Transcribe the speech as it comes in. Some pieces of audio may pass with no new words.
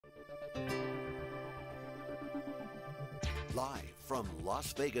Live from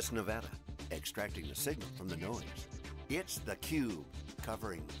Las Vegas, Nevada, extracting the signal from the noise. It's theCUBE,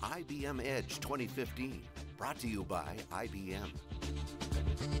 covering IBM Edge 2015, brought to you by IBM.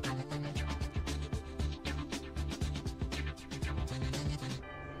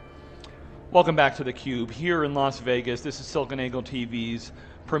 Welcome back to theCUBE, here in Las Vegas. This is SiliconANGLE TV's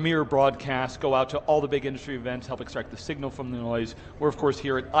premier broadcast. Go out to all the big industry events, help extract the signal from the noise. We're of course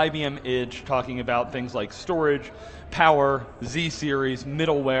here at IBM Edge talking about things like storage, power, Z-series,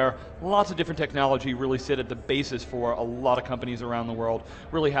 middleware, lots of different technology really sit at the basis for a lot of companies around the world.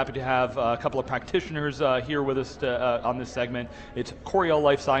 Really happy to have a couple of practitioners here with us on this segment. It's Coriell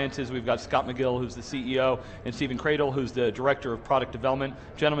Life Sciences. We've got Scott Megill, who's the CEO, and Stephen Kradel, who's the Director of Product Development.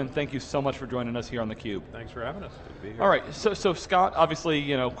 Gentlemen, thank you so much for joining us here on theCUBE. Thanks for having us. Good to be here. All right, so Scott, obviously,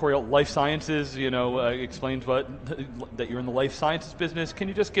 Coriell Life Sciences, explained that you're in the life sciences business. Can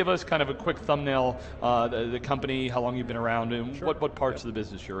you just give us kind of a quick thumbnail, the company, how long you've been around, and Sure. what parts of the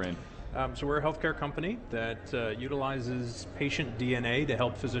business you're in? So we're a healthcare company that utilizes patient DNA to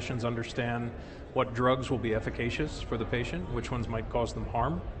help physicians understand what drugs will be efficacious for the patient, which ones might cause them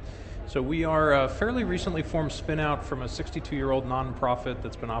harm. So we are a fairly recently formed spin-out from a 62-year-old nonprofit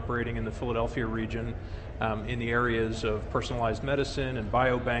that's been operating in the Philadelphia region in the areas of personalized medicine and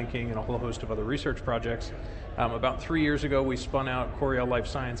biobanking and a whole host of other research projects. About 3 years ago, we spun out Coriell Life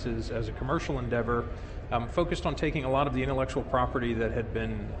Sciences as a commercial endeavor, focused on taking a lot of the intellectual property that had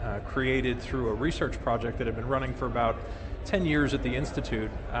been created through a research project that had been running for about 10 years at the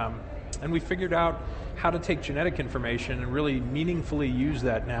Institute. And we figured out how to take genetic information and really meaningfully use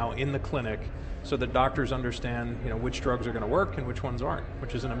that now in the clinic so that doctors understand which drugs are going to work and which ones aren't,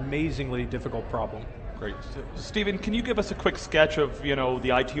 which is an amazingly difficult problem. Great. Stephen, can you give us a quick sketch of the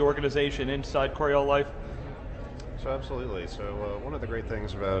IT organization inside Coriell Life? So absolutely. So one of the great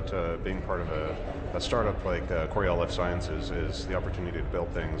things about being part of a startup like Coriell Life Sciences is the opportunity to build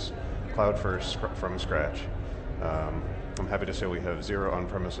things cloud first from scratch. I'm happy to say we have 0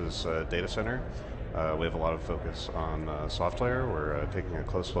 on-premises data center. We have a lot of focus on software. We're taking a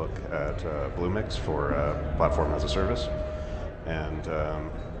close look at Bluemix for platform as a service. And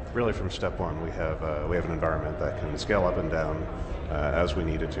really from step one, we have an environment that can scale up and down as we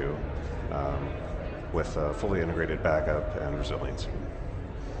need it to. With fully integrated backup and resilience.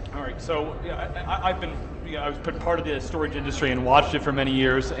 All right, so I've been part of the storage industry and watched it for many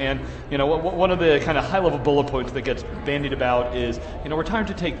years, and one of the kind of high-level bullet points that gets bandied about is we're trying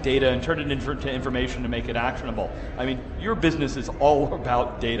to take data and turn it into information to make it actionable. I mean, your business is all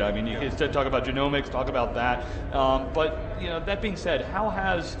about data. I mean, you can talk about genomics, talk about that, but that being said, how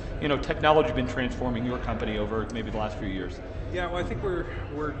has technology been transforming your company over maybe the last few years? Yeah, well, I think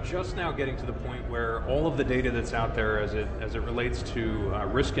we're just now getting to the point where all of the data that's out there as it relates to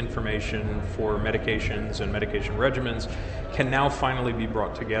risk information for medications and medication regimens can now finally be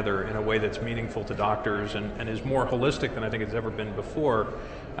brought together in a way that's meaningful to doctors and is more holistic than I think it's ever been before.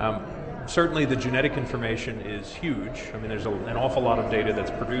 Certainly the genetic information is huge. I mean, there's an awful lot of data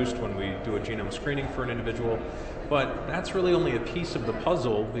that's produced when we do a genome screening for an individual, but that's really only a piece of the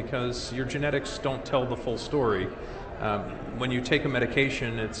puzzle because your genetics don't tell the full story. When you take a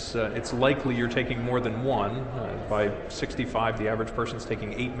medication, it's likely you're taking more than one. By 65, the average person's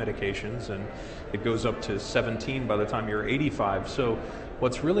taking 8 medications, and it goes up to 17 by the time you're 85. So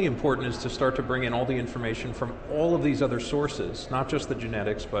what's really important is to start to bring in all the information from all of these other sources, not just the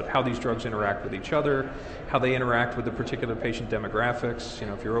genetics, but how these drugs interact with each other, how they interact with the particular patient demographics.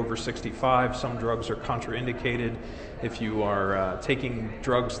 If you're over 65, some drugs are contraindicated. If you are taking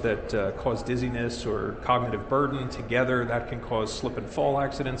drugs that cause dizziness or cognitive burden together, that can cause slip and fall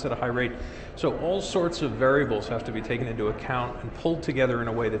accidents at a high rate. So all sorts of variables have to be taken into account and pulled together in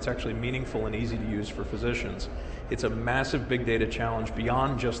a way that's actually meaningful and easy to use for physicians. It's a massive big data challenge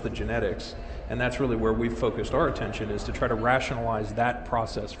beyond just the genetics, and that's really where we've focused our attention, is to try to rationalize that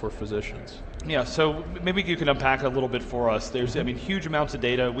process for physicians. Yeah, so maybe you can unpack a little bit for us. There's, huge amounts of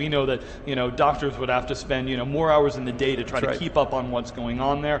data. We know that, doctors would have to spend, more hours in the day to try to keep up on what's going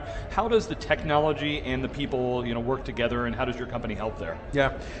on there. How does the technology and the people, work together, and how does your company help there?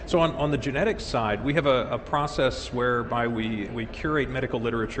 Yeah, so on the genetics side, we have a process whereby we curate medical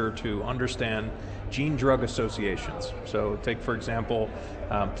literature to understand gene-drug associations. So take, for example,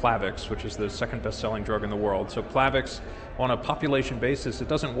 Plavix, which is the second best-selling drug in the world. So Plavix on a population basis, it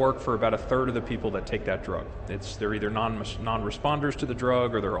doesn't work for about a third of the people that take that drug. They're either non-responders to the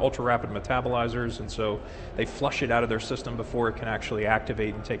drug, or they're ultra-rapid metabolizers, and so they flush it out of their system before it can actually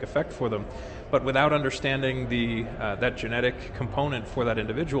activate and take effect for them. But without understanding that genetic component for that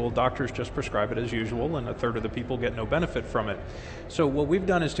individual, doctors just prescribe it as usual, and a third of the people get no benefit from it. So what we've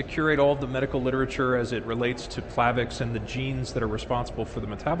done is to curate all of the medical literature as it relates to Plavix and the genes that are responsible for the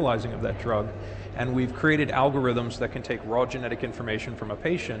metabolizing of that drug, and we've created algorithms that can take raw genetic information from a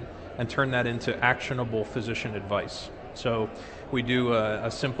patient and turn that into actionable physician advice. So we do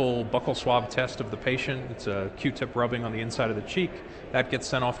a simple buccal swab test of the patient. It's a Q-tip rubbing on the inside of the cheek. That gets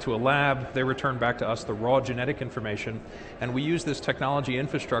sent off to a lab. They return back to us the raw genetic information, and we use this technology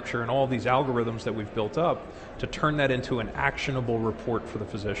infrastructure and all these algorithms that we've built up to turn that into an actionable report for the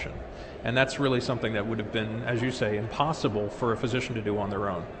physician. And that's really something that would have been, as you say, impossible for a physician to do on their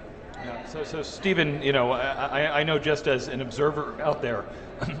own. Yeah, so Stephen, I know just as an observer out there,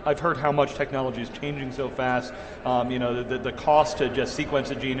 I've heard how much technology is changing so fast. The cost to just sequence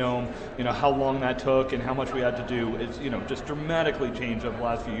a genome, how long that took and how much we had to do is, just dramatically changed over the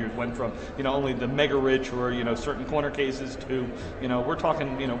last few years. Went from, only the mega rich or, certain corner cases to, we're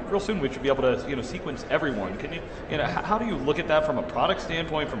talking, real soon we should be able to, sequence everyone. Can you, how do you look at that from a product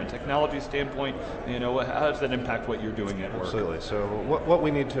standpoint, from a technology standpoint? How does that impact what you're doing at work? Absolutely. So what we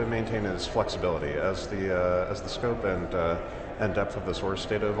need to maintain is flexibility as the scope and depth of the source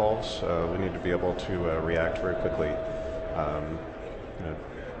data evolves. We need to be able to react very quickly.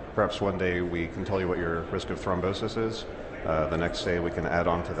 Perhaps one day we can tell you what your risk of thrombosis is. The next day we can add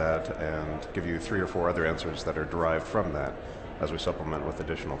on to that and give you 3 or 4 other answers that are derived from that as we supplement with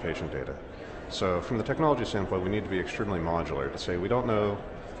additional patient data. So from the technology standpoint, we need to be extremely modular to say we don't know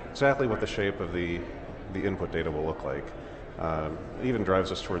exactly what the shape of the input data will look like. It even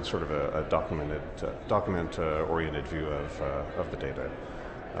drives us towards sort of a document-oriented view of the data.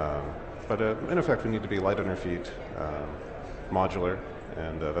 But in effect, we need to be light on our feet, modular,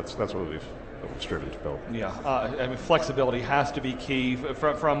 and that's what we've striven to build. Yeah, flexibility has to be key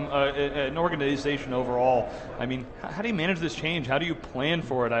from an organization overall. How do you manage this change? How do you plan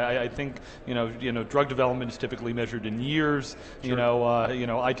for it? I think drug development is typically measured in years. Sure.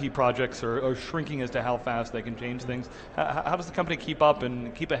 IT projects are shrinking as to how fast they can change things. How does the company keep up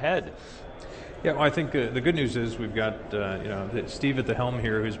and keep ahead? Yeah, well, I think the good news is we've got Steve at the helm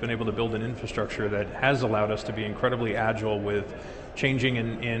here, who's been able to build an infrastructure that has allowed us to be incredibly agile with changing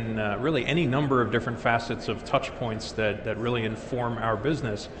in really any number of different facets of touch points that really inform our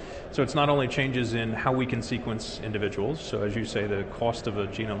business. So it's not only changes in how we can sequence individuals, so as you say, the cost of a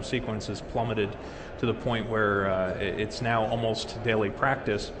genome sequence has plummeted to the point where it's now almost daily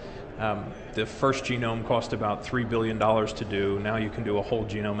practice. The first genome cost about $3 billion to do. Now you can do a whole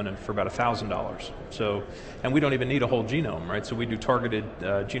genome for about $1,000. So, and we don't even need a whole genome, right? So we do targeted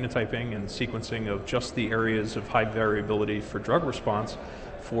genotyping and sequencing of just the areas of high variability for drug response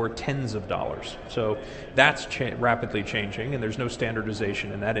for tens of dollars. So that's rapidly changing, and there's no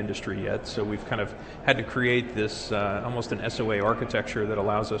standardization in that industry yet. So we've kind of had to create this almost an SOA architecture that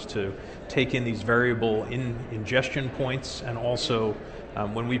allows us to take in these variable ingestion points, and also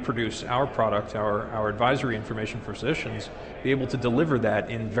when we produce our product, our advisory information for physicians, be able to deliver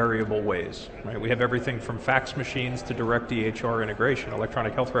that in variable ways. Right? We have everything from fax machines to direct EHR integration,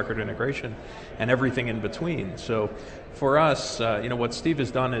 electronic health record integration, and everything in between. So for us, what Steve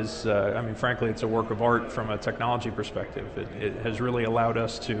has done is, frankly, it's a work of art from a technology perspective. It has really allowed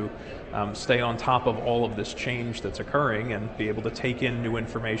us to stay on top of all of this change that's occurring and be able to take in new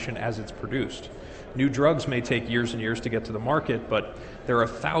information as it's produced. New drugs may take years and years to get to the market, but there are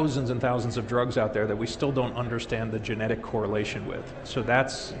thousands and thousands of drugs out there that we still don't understand the genetic correlation with. So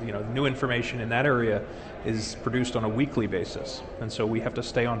that's, new information in that area is produced on a weekly basis. And so we have to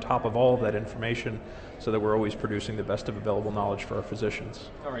stay on top of all of that information so that we're always producing the best of available knowledge for our physicians.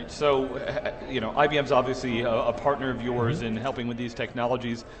 All right, so IBM's obviously a partner of yours in helping with these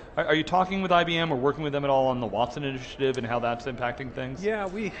technologies. Are you talking with IBM or working with them at all on the Watson initiative and how that's impacting things? Yeah,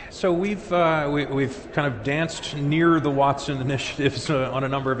 we've kind of danced near the Watson initiatives on a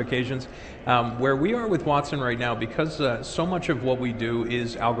number of occasions. Where we are with Watson right now, because so much of what we do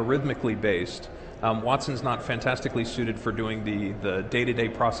is algorithmically based, Watson's not fantastically suited for doing the day-to-day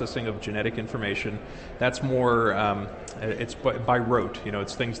processing of genetic information. That's more, it's by rote.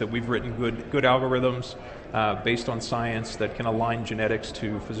 It's things that we've written good algorithms based on science that can align genetics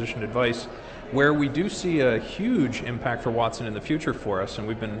to physician advice. Where we do see a huge impact for Watson in the future for us, and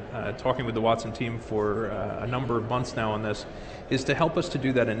we've been talking with the Watson team for a number of months now on this, is to help us to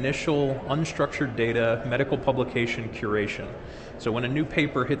do that initial unstructured data medical publication curation. So when a new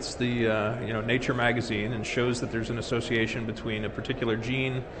paper hits the Nature magazine and shows that there's an association between a particular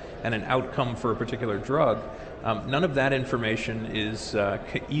gene and an outcome for a particular drug, none of that information is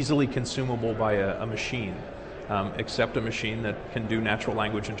easily consumable by a machine. Except a machine that can do natural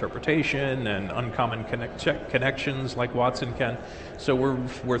language interpretation and uncommon connections like Watson can. So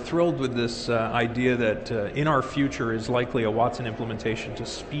we're thrilled with this idea that in our future is likely a Watson implementation to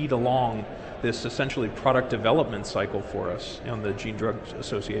speed along this essentially product development cycle for us on the gene-drug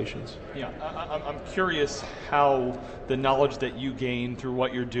associations. Yeah, I'm curious how the knowledge that you gain through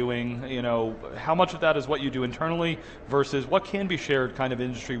what you're doing, how much of that is what you do internally versus what can be shared kind of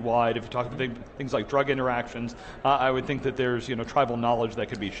industry-wide. If you talk about things like drug interactions, I would think that there's tribal knowledge that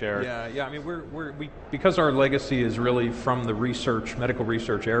could be shared. Yeah. I mean, we because our legacy is really from the medical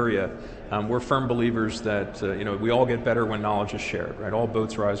research area. We're firm believers that we all get better when knowledge is shared. Right, all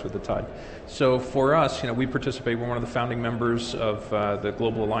boats rise with the tide. So for us, we participate. We're one of the founding members of the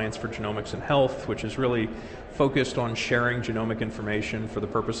Global Alliance for Genomics and Health, which is really focused on sharing genomic information for the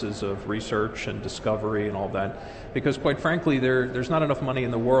purposes of research and discovery and all that. Because quite frankly, there's not enough money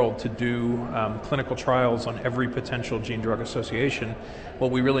in the world to do clinical trials on every potential gene-drug association.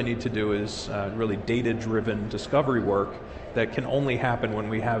 What we really need to do is really data-driven discovery work that can only happen when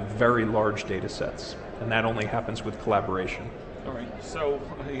we have very large data sets. And that only happens with collaboration. All right, so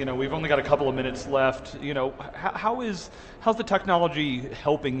we've only got a couple of minutes left. How's the technology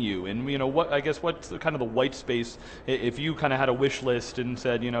helping you? And what's kind of the white space if you kind of had a wish list and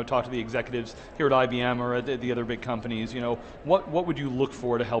said, talk to the executives here at IBM or at the other big companies, what would you look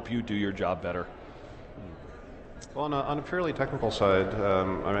for to help you do your job better? Well, on a purely technical side,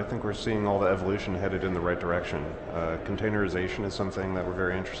 I think we're seeing all the evolution headed in the right direction. Containerization is something that we're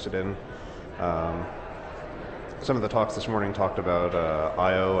very interested in. Some of the talks this morning talked about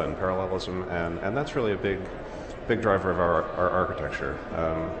I/O and parallelism, and that's really a big driver of our architecture.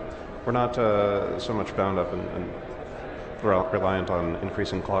 We're not so much bound up and reliant on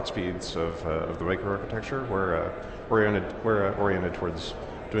increasing clock speeds of the microarchitecture. We're oriented towards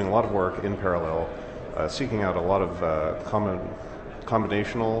doing a lot of work in parallel, seeking out a lot of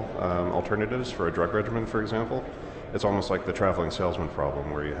combinational alternatives for a drug regimen, for example. It's almost like the traveling salesman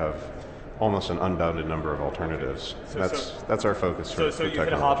problem, where you have almost an unbounded number of alternatives. That's our focus. So you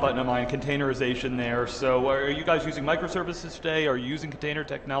hit a hot button of mine, containerization there. So are you guys using microservices today? Are you using container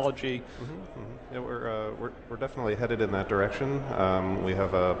technology? Yeah, we're definitely headed in that direction. We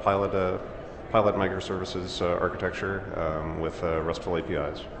have a pilot microservices architecture with RESTful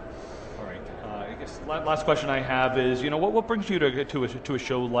APIs. All right. I guess last question I have is, what brings you to a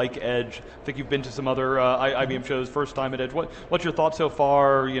show like Edge? I think you've been to some other IBM shows, first time at Edge. What's your thoughts so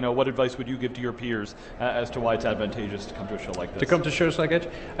far? What advice would you give to your peers as to why it's advantageous to come to a show like this? To come to shows like Edge,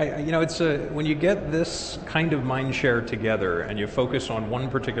 it's when you get this kind of mind share together and you focus on one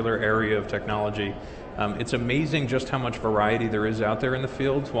particular area of technology. It's amazing just how much variety there is out there in the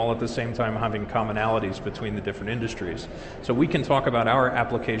field, while at the same time having commonalities between the different industries. So we can talk about our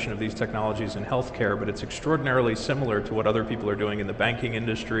application of these technologies in healthcare, but it's extraordinarily similar to what other people are doing in the banking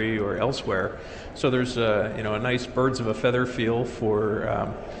industry or elsewhere. So there's a nice birds of a feather feel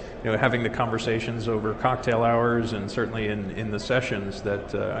for having the conversations over cocktail hours and certainly in the sessions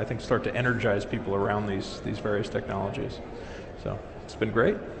that I think start to energize people around these various technologies. So it's been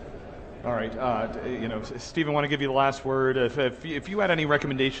great. All right, Stephen, I want to give you the last word. If you had any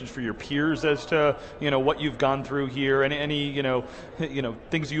recommendations for your peers as to what you've gone through here, and any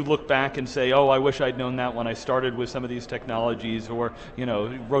things you look back and say, oh, I wish I'd known that when I started with some of these technologies, or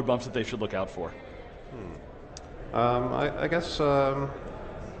road bumps that they should look out for. I guess as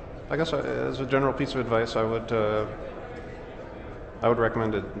a general piece of advice, I would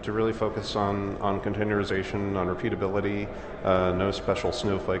recommend it to really focus on containerization, on repeatability, no special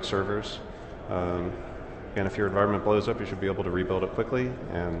snowflake servers. And if your environment blows up, you should be able to rebuild it quickly,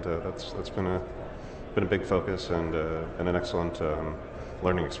 and that's been a big focus and an excellent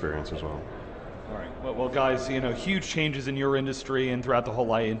learning experience as well. All right. Well, guys, huge changes in your industry and throughout the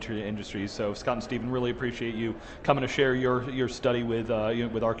whole industry. So, Scott and Stephen, really appreciate you coming to share your study with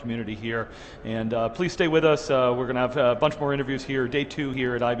our community here. And please stay with us. We're going to have a bunch more interviews here, day 2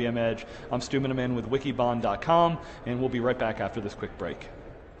 here at IBM Edge. I'm Stu Miniman with Wikibon.com, and we'll be right back after this quick break.